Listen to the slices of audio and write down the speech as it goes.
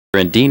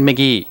and Dean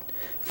McGee.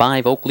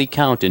 5, Oakley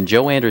Count and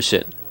Joe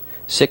Anderson.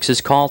 6 is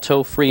Call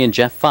Toe Free and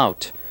Jeff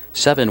Fout.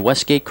 7,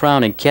 Westgate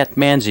Crown and Kat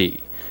Manzi.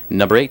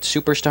 Number 8,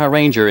 Superstar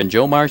Ranger and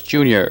Joe Mars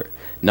Jr.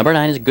 Number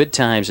 9 is Good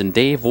Times and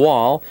Dave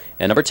Wall.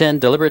 And number 10,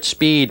 Deliberate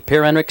Speed,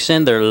 Per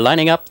Henriksen. They're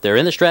lining up. They're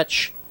in the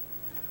stretch.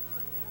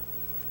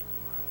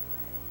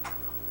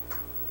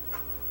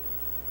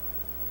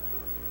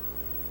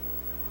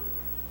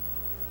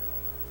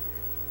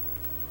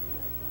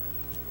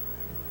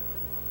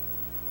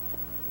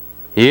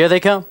 Here they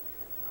come.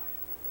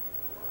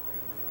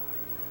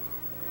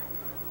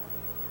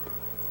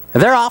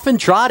 They're off and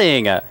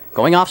trotting.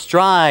 Going off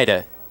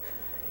stride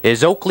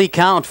is Oakley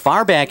Count.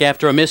 Far back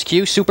after a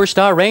miscue,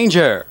 Superstar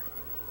Ranger.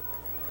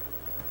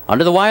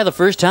 Under the wire the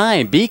first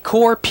time.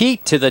 COR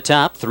Pete to the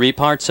top. 3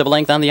 parts of a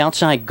length on the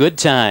outside. Good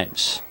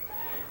Times.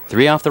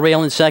 3 off the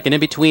rail in second. In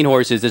between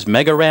horses is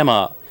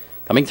Megarama.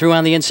 Coming through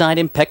on the inside,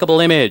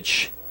 Impeccable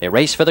Image. They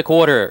race for the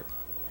quarter.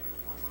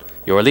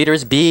 Your leader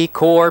is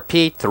COR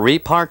Pete, 3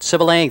 parts of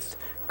a length.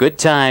 Good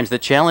Times, the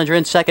challenger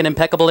in second,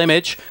 Impeccable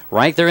Image.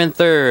 Right there in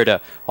third.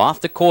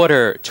 Off the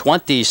quarter,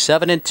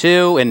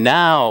 27-2, and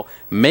now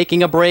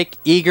making a break,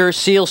 Eager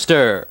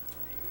Sealster.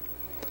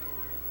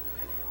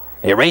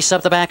 A race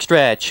up the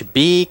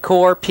backstretch.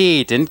 COR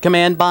Pete in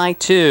command by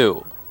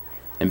 2.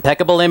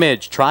 Impeccable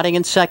Image trotting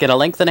in second, a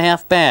length and a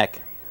half back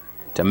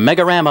to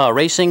Megarama,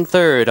 racing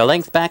third, a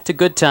length back to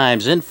Good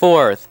Times in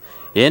fourth.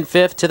 In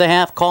fifth to the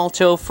half, Call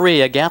Toe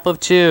Free, a gap of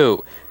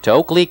 2 to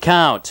Oakley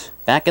Count.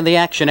 Back in the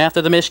action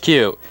after the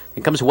miscue.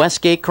 Then comes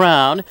Westgate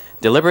Crown,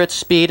 Deliberate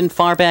Speed, and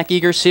far back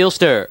Eager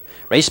Sealster.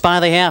 Race by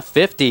the half,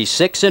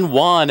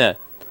 56-1.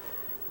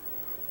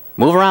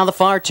 Move around the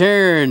far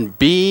turn.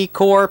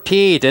 COR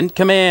Pete in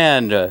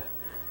command.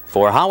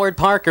 For Howard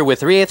Parker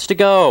with 3/8 to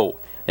go.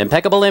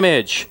 Impeccable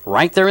Image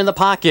right there in the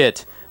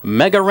pocket.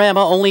 Megarama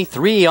only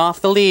 3 off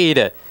the lead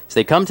as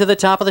they come to the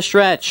top of the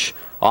stretch.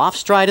 Off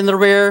stride in the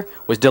rear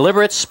was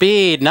Deliberate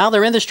Speed. Now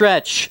they're in the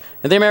stretch.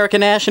 And the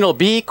American National,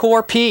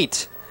 COR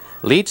Pete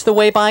leads the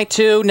way by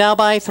 2, now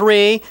by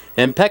 3.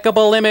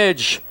 Impeccable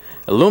Image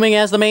looming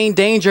as the main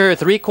danger.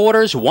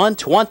 3/4,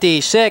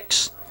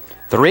 126.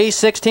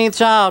 3/16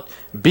 out.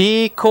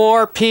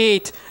 COR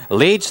Pete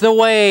leads the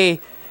way.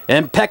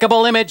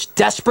 Impeccable Image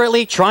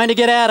desperately trying to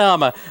get at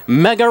him.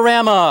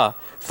 Megarama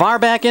far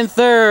back in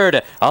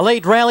third. A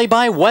late rally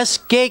by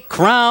Westgate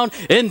Crown.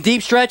 In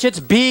deep stretch,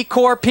 it's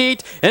COR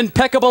Pete.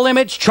 Impeccable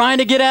Image trying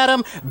to get at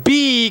him.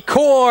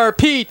 COR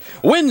Pete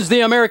wins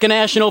the American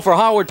National for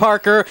Howard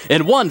Parker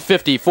in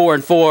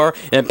 154-4.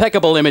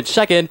 Impeccable Image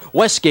second.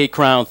 Westgate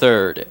Crown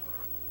third.